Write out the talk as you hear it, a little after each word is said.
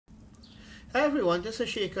Hi everyone, this is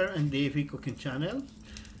Shaker and Davey Cooking Channel,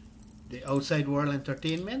 the Outside World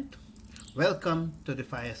Entertainment. Welcome to the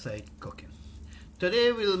Fireside Cooking.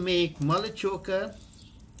 Today we'll make mullet choka,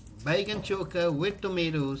 baigan choka with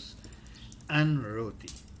tomatoes and roti.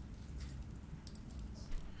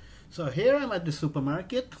 So here I'm at the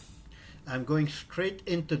supermarket. I'm going straight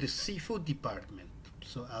into the seafood department.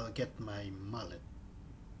 So I'll get my mullet.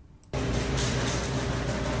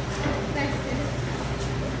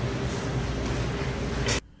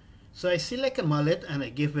 So I select a mullet and I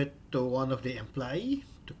give it to one of the employees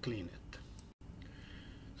to clean it.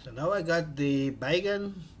 So now I got the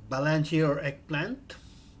baigan balanchi or eggplant,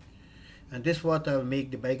 and this is what I'll make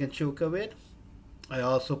the baigan choka with. I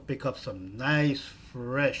also pick up some nice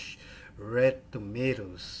fresh red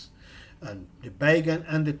tomatoes, and the baigan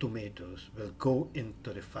and the tomatoes will go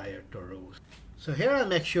into the fire to roast. So here I'll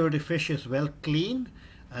make sure the fish is well cleaned,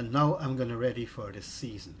 and now I'm gonna ready for the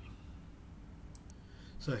seasoning.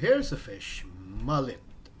 So here's the fish, mullet,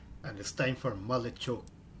 and it's time for mullet choke.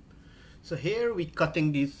 So here we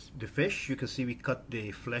cutting the fish. You can see we cut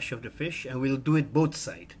the flesh of the fish, and we'll do it both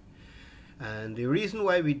sides. And the reason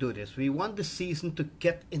why we do this, we want the season to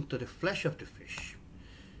get into the flesh of the fish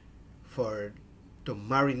to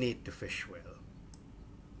marinate the fish well.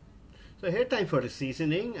 So here time for the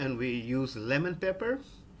seasoning, and we use lemon pepper,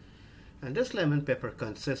 and this lemon pepper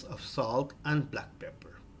consists of salt and black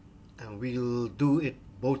pepper, and we'll do it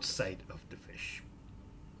both sides of the fish.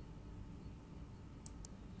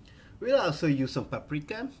 We'll also use some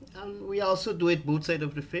paprika, and we also do it both sides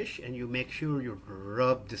of the fish, and you make sure you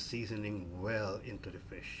rub the seasoning well into the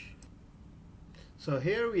fish. So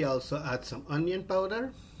here we also add some onion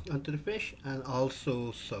powder onto the fish and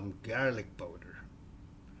also some garlic powder.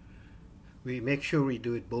 We make sure we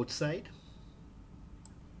do it both sides.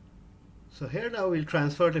 So here now we'll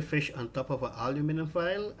transfer the fish on top of an aluminum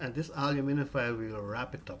foil, and this aluminum foil we will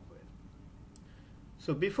wrap it up with.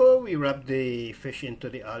 So before we wrap the fish into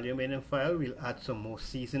the aluminum foil, we'll add some more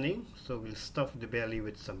seasoning. So we'll stuff the belly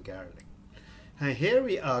with some garlic. And here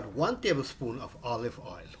we add 1 tablespoon of olive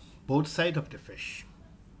oil, both sides of the fish.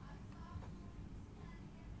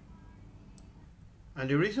 And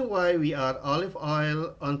the reason why we add olive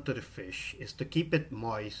oil onto the fish is to keep it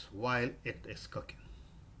moist while it is cooking.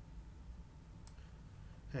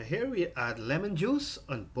 And here we add lemon juice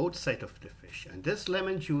on both sides of the fish, and this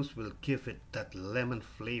lemon juice will give it that lemon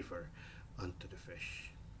flavor onto the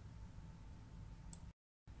fish.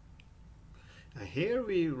 And here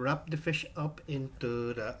we wrap the fish up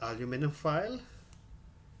into the aluminum foil.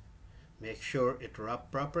 Make sure it wrapped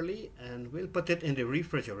properly, and we'll put it in the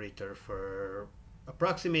refrigerator for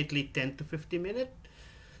approximately 10 to 15 minutes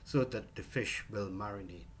so that the fish will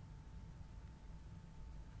marinate.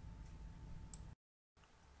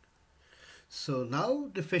 So now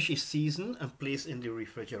the fish is seasoned and placed in the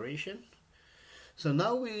refrigeration. So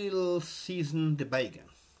now we'll season the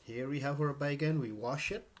baigan. Here we have our baigan. We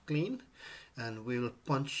wash it clean and we'll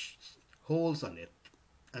punch holes on it.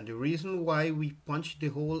 And the reason why we punch the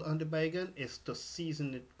hole on the baigan is to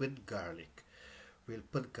season it with garlic. We'll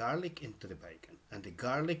put garlic into the baigan, and the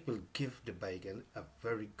garlic will give the baigan a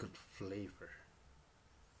very good flavor.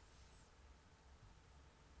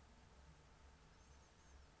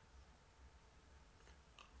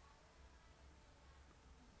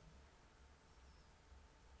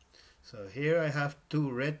 So here I have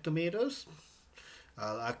 2 red tomatoes.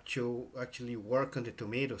 I'll actually work on the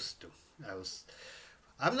tomatoes too.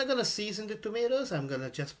 I'm not gonna season the tomatoes. I'm gonna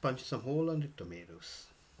just punch some hole on the tomatoes.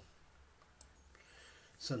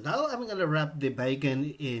 So now I'm gonna wrap the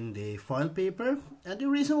baigan in the foil paper. And the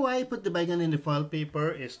reason why I put the baigan in the foil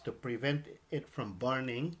paper is to prevent it from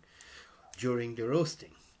burning during the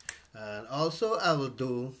roasting. And also I will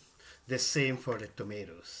do the same for the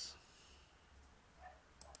tomatoes.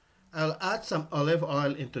 I'll add some olive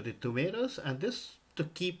oil into the tomatoes, and this to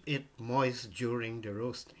keep it moist during the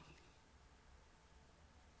roasting.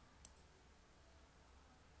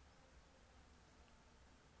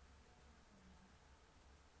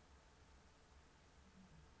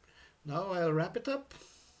 Now I'll wrap it up,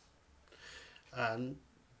 and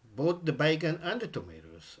both the baigan and the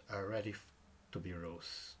tomatoes are ready to be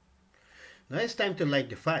roasted. Now it's time to light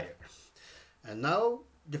the fire. And now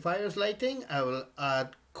the fire is lighting, I will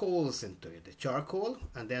add coals into it, the charcoal,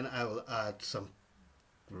 and then I will add some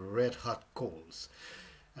red hot coals.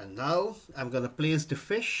 And now I'm gonna place the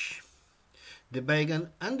fish, the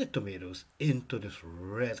baigan and the tomatoes into this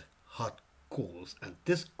red hot coals, and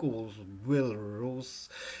this coals will roast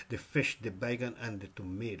the fish, the baigan and the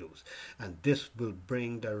tomatoes, and this will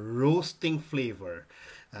bring the roasting flavor,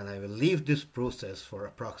 and I will leave this process for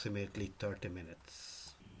approximately 30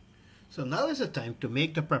 minutes. So now is the time to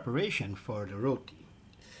make the preparation for the roti.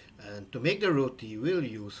 And to make the roti, we'll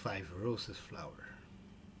use 5 roses flour.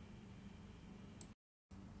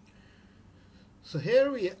 So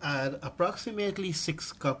here we add approximately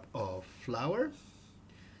 6 cups of flour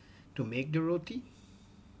to make the roti.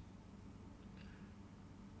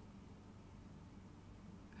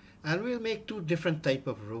 And we'll make 2 different types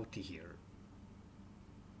of roti here.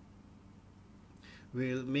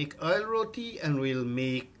 We'll make oil roti and we'll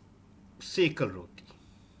make sekel roti.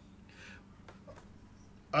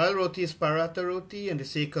 Oil roti is paratha roti and the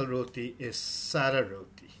sekel roti is sada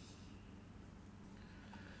roti.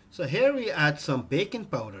 So here we add some baking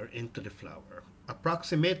powder into the flour,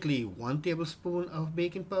 approximately 1 tablespoon of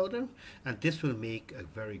baking powder, and this will make a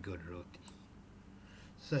very good roti.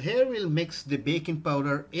 So here we'll mix the baking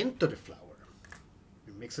powder into the flour.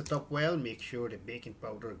 You mix it up well, make sure the baking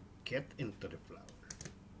powder get into the flour.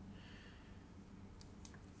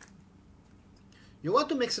 You want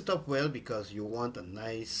to mix it up well because you want a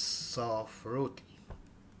nice soft roti.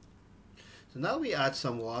 So now we add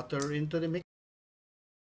some water into the mix.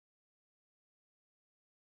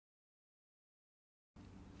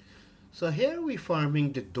 So here we're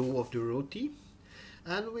forming the dough of the roti,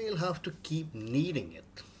 and we'll have to keep kneading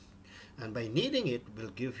it. And by kneading it, will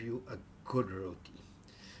give you a good roti.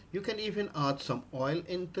 You can even add some oil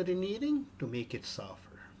into the kneading to make it softer.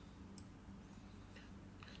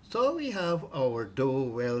 So we have our dough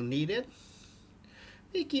well kneaded.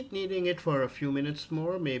 We keep kneading it for a few minutes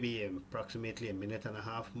more, maybe approximately a minute and a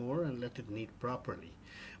half more, and let it knead properly.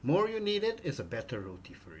 More you knead it is a better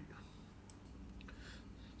roti for you.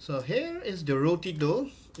 So here is the roti dough,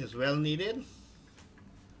 is well kneaded.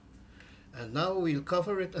 And now we'll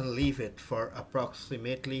cover it and leave it for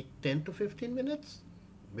approximately 10 to 15 minutes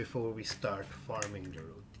before we start forming the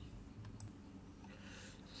roti.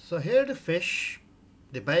 So here the fish,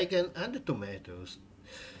 the baigan and the tomatoes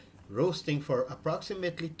roasting for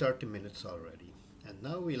approximately 30 minutes already. And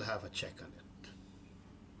now we'll have a check on it.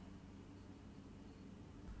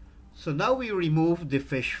 So now we remove the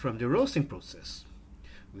fish from the roasting process.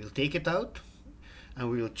 We'll take it out and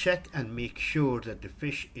we'll check and make sure that the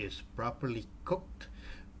fish is properly cooked.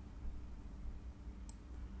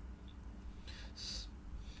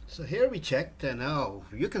 So here we checked, and now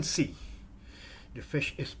you can see the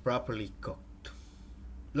fish is properly cooked.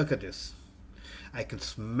 Look at this. I can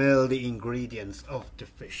smell the ingredients of the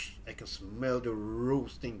fish. I can smell the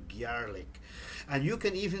roasting garlic. And you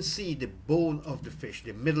can even see the bone of the fish.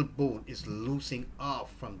 The middle bone is loosening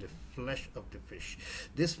off from the flesh of the fish.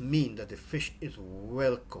 This means that the fish is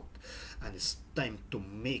well cooked. And it's time to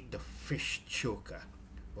make the fish choka.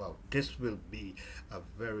 Wow, this will be a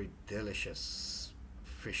very delicious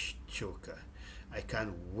fish choka. I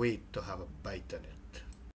can't wait to have a bite of it.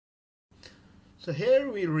 So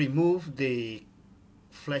here we remove the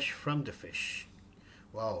flesh from the fish.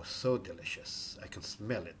 Wow, so delicious. I can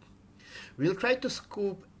smell it. We'll try to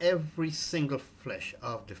scoop every single flesh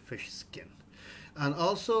of the fish skin. And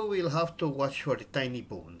also we'll have to watch for the tiny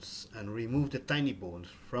bones and remove the tiny bones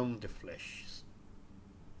from the flesh.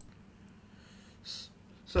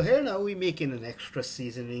 So here now we're making an extra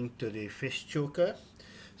seasoning to the fish choka.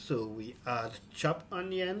 So we add chopped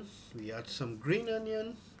onion, we add some green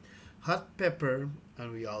onion, hot pepper,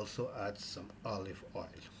 and we also add some olive oil.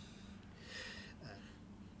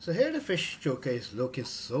 So here the fish choka is looking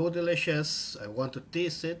so delicious. I want to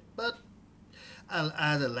taste it, but I'll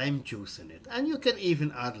add a lime juice in it. And you can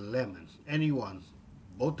even add lemon, anyone.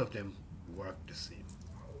 Both of them work the same.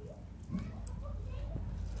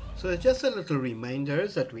 So just a little reminder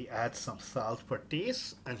that we add some salt for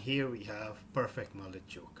taste, and here we have perfect mullet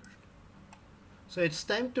choker. So it's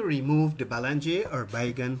time to remove the balanje or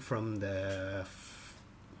baigan from the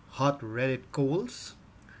hot redded coals,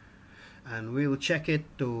 and we'll check it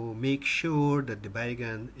to make sure that the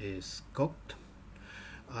baigan is cooked.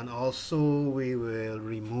 And also we will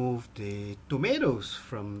remove the tomatoes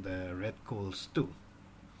from the red coals too,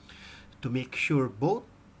 to make sure both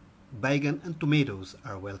baigan and tomatoes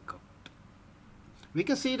are well cooked. We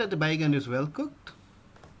can see that the baigan is well cooked.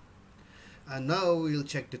 And now we'll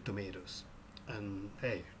check the tomatoes. And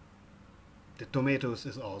hey, the tomatoes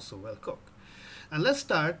is also well cooked. And let's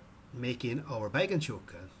start making our baigan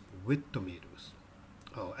choka with tomatoes.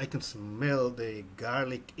 Oh, I can smell the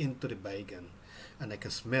garlic into the baigan, and I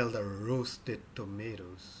can smell the roasted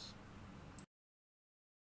tomatoes.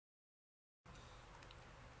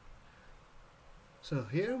 So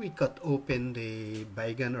here we cut open the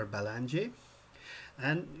baigan or balanje,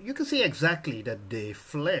 and you can see exactly that the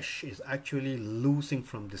flesh is actually losing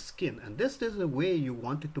from the skin, and this is the way you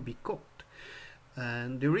want it to be cooked.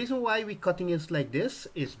 And the reason why we're cutting it like this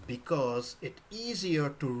is because it's easier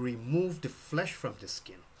to remove the flesh from the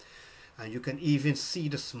skin. And you can even see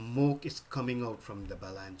the smoke is coming out from the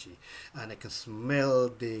balanji. And I can smell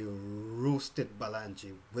the roasted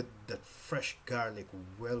balanji with the fresh garlic,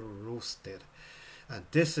 well roasted. And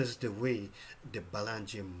this is the way the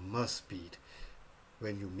balanji must be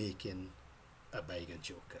when you're making a Baigan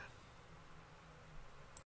Choka.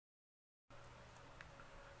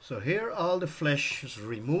 So here all the flesh is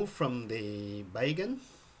removed from the baigan.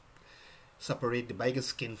 Separate the baigan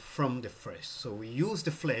skin from the flesh. So we use the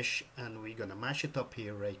flesh and we're gonna mash it up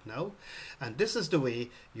here right now. And this is the way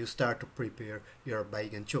you start to prepare your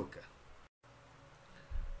Baigan Choka.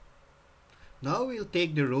 Now we'll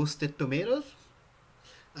take the roasted tomatoes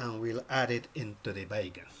and we'll add it into the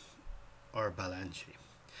baigan or balanji.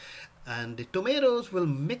 And the tomatoes will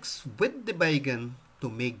mix with the baigan to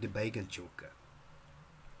make the Baigan Choka.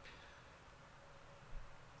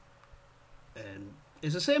 And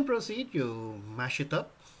it's the same procedure. You mash it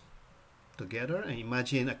up together and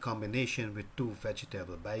imagine a combination with two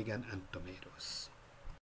vegetables, baigan and tomatoes.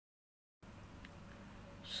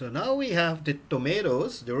 So now we have the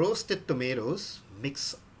tomatoes, the roasted tomatoes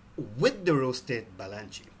mixed with the roasted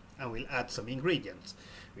balanji, and we'll add some ingredients.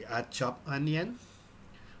 We add chopped onion,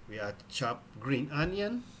 we add chopped green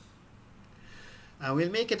onion, and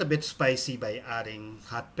we'll make it a bit spicy by adding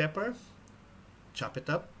hot pepper, chop it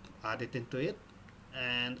up, add it into it,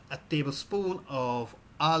 and a tablespoon of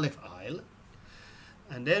olive oil,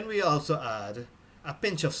 and then we also add a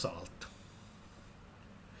pinch of salt.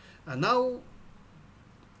 And now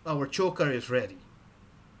our choker is ready,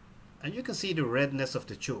 and you can see the redness of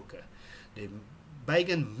the choker. The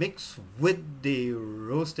baigan mixed with the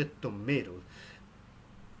roasted tomato.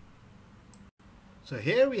 So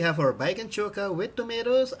here we have our Baigan Choka with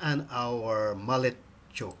tomatoes and our mullet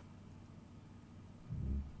choka.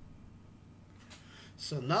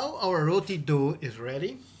 So now our roti dough is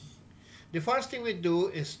ready. The first thing we do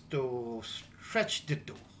is to stretch the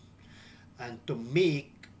dough and to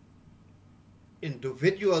make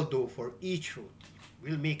individual dough for each roti.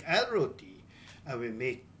 We'll make al roti and we'll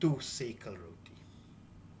make 2 sekal roti.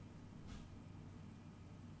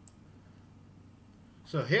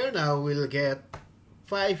 So here now we'll get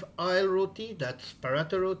 5 oil roti, that's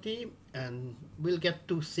paratha roti, and we'll get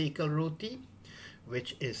 2 sekal roti,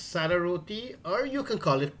 which is sada roti, or you can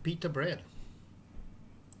call it pita bread.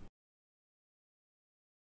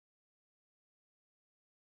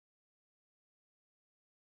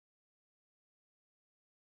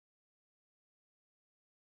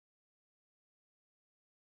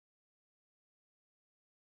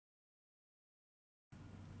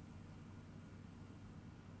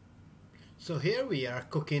 So here we are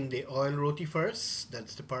cooking the oil roti first,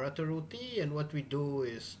 that's the paratha roti, and what we do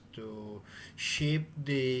is to shape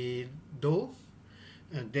the dough,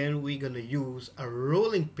 and then we're gonna use a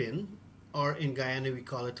rolling pin, or in Guyana we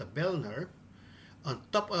call it a belner, on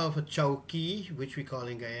top of a chowki, which we call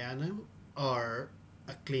in Guyana, or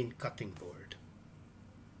a clean cutting board.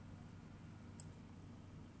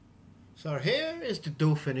 So here is the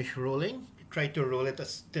dough finished rolling. Try to roll it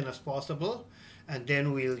as thin as possible, and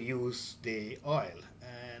then we'll use the oil,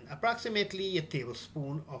 and approximately a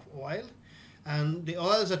tablespoon of oil, and the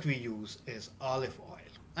oils that we use is olive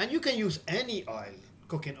oil, and you can use any oil,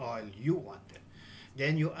 cooking oil you want it.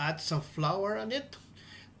 Then you add some flour on it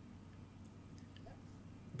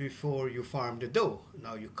before you form the dough.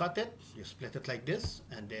 Now you cut it, you split it like this,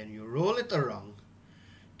 and then you roll it around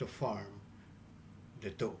to form the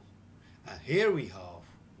dough. And here we have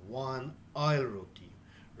 1 oil roti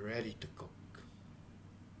ready to cook.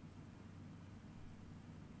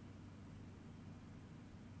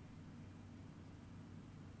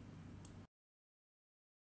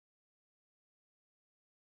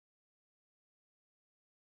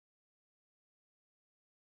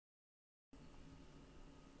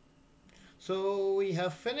 So we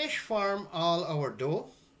have finished form all our dough,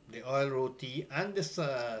 the oil roti and this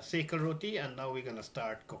sekal roti, and now we're gonna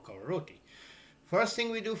start cook our roti. First thing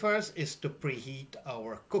we do first is to preheat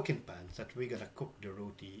our cooking pans that we're gonna cook the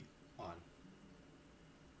roti on.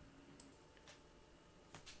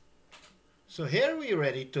 So here we're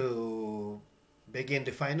ready to begin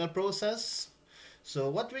the final process. So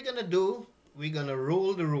what we're gonna do, we're gonna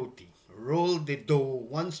roll the roti, roll the dough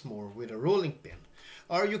once more with a rolling pin,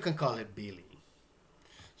 or you can call it beeling.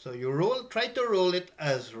 So you try to roll it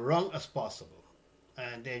as round as possible,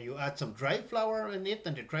 and then you add some dry flour in it,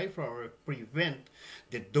 and the dry flour prevent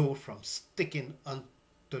the dough from sticking onto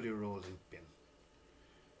the rolling pin.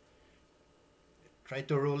 Try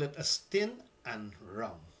to roll it as thin and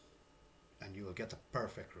round, and you will get a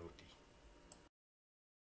perfect roti.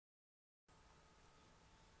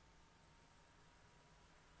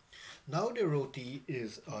 Now the roti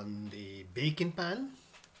is on the baking pan.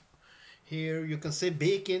 Here you can say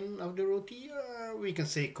baking of the roti, or we can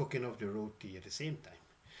say cooking of the roti at the same time.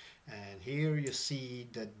 And here you see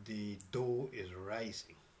that the dough is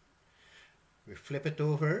rising. We flip it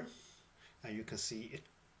over and you can see it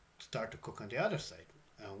start to cook on the other side.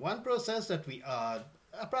 One process that we add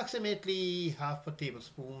approximately half a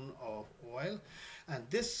tablespoon of oil, and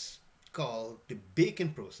this called the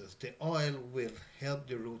baking process. The oil will help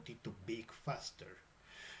the roti to bake faster.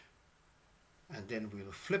 And then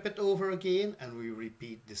we'll flip it over again and we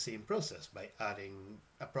repeat the same process by adding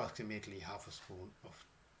approximately half a spoon of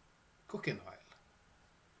cooking oil.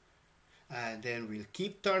 And then we'll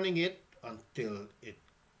keep turning it until it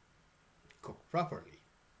cooks properly.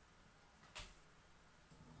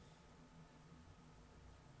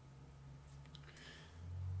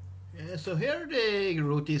 So here the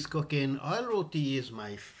roti is cooking. Oil roti is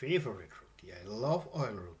my favorite roti. I love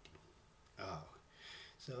oil roti. Oh.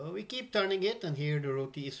 So we keep turning it, and here the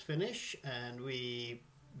roti is finished, and we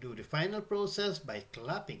do the final process by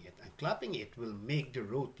clapping it. And clapping it will make the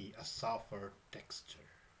roti a softer texture.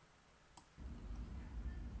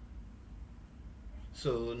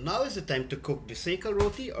 So now is the time to cook the seca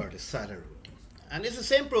roti or the sada roti. And it's the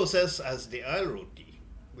same process as the oil roti.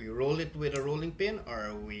 We roll it with a rolling pin,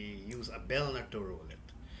 or we use a bellner to roll it.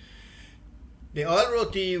 The oil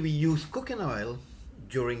roti, we use cooking oil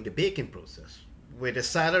during the baking process. With the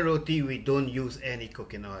sada roti, we don't use any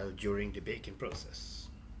cooking oil during the baking process.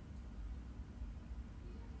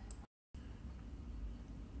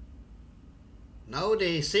 Now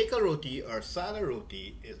the seca roti or sada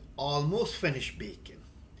roti is almost finished baking.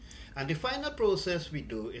 And the final process we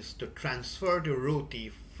do is to transfer the roti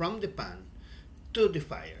from the pan to the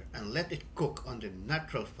fire and let it cook on the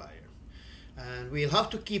natural fire. And we'll have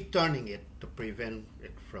to keep turning it to prevent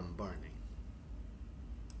it from burning.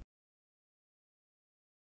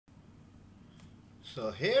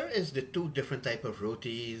 So here is the two different type of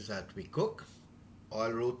rotis that we cook.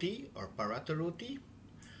 Oil roti or paratha roti,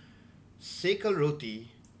 seca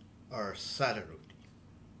roti or sada roti.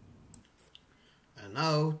 And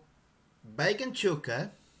now Baigan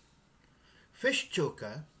Choka, fish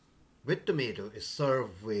choka with tomato is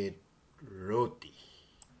served with roti.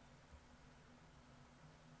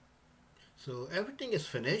 So everything is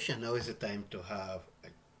finished, and now is the time to have a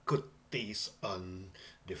good taste on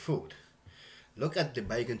the food. Look at the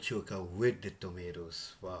Baigan Choka with the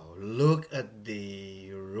tomatoes. Wow, look at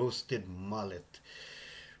the roasted mullet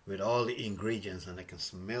with all the ingredients, and I can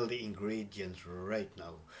smell the ingredients right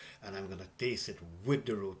now. And I'm gonna taste it with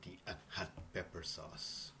the roti and hot pepper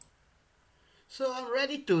sauce. So I'm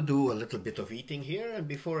ready to do a little bit of eating here, and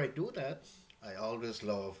before I do that, I always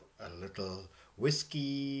love a little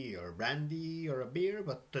whiskey or brandy or a beer,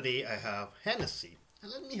 but today I have Hennessy. And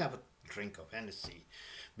let me have a drink of Hennessy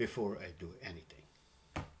before I do anything.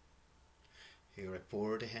 Here I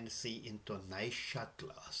pour the Hennessy into a nice shot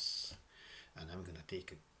glass, and I'm gonna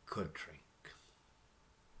take a good drink.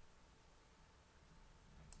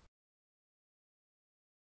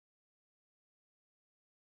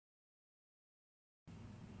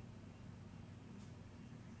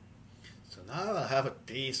 So now I'll have a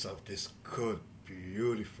taste of this good,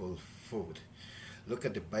 beautiful food. Look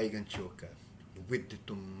at the Baigan Choka with the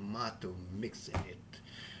tomato mix in it.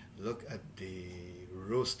 Look at the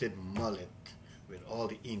roasted mullet with all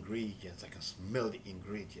the ingredients. I can smell the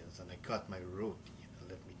ingredients, and I got my roti.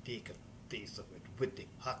 Let me take a taste of it with the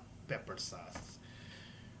hot pepper sauce.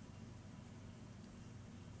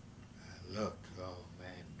 Look, oh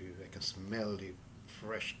man, dude, I can smell the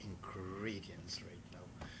fresh ingredients right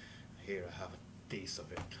now. Here I have a taste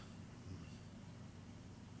of it.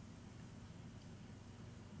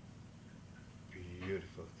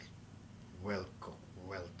 Beautiful, well cooked,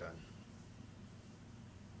 well done.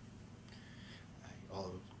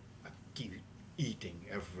 I keep eating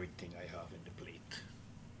everything I have in the plate.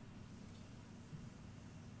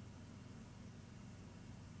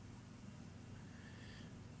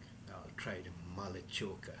 Now I'll try the Mullet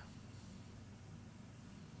Choka.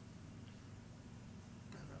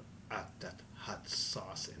 And I'll add that hot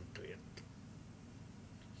sauce into it.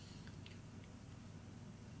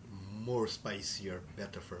 More spicier,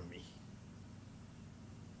 better for me.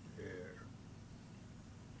 There.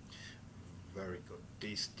 Very good,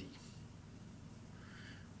 tasty.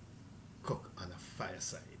 Cook on a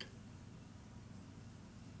fireside.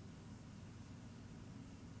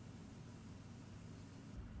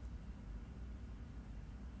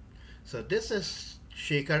 So this is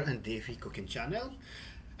Shaker and Davy cooking channel,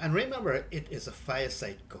 and remember, it is a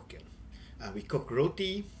fireside cooking, and we cook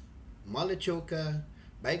roti, mullet choka,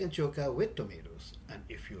 Baigan Choka with tomatoes. And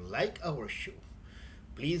if you like our show,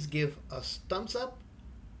 please give us thumbs up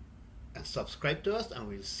and subscribe to us, and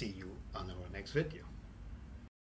we'll see you on our next video.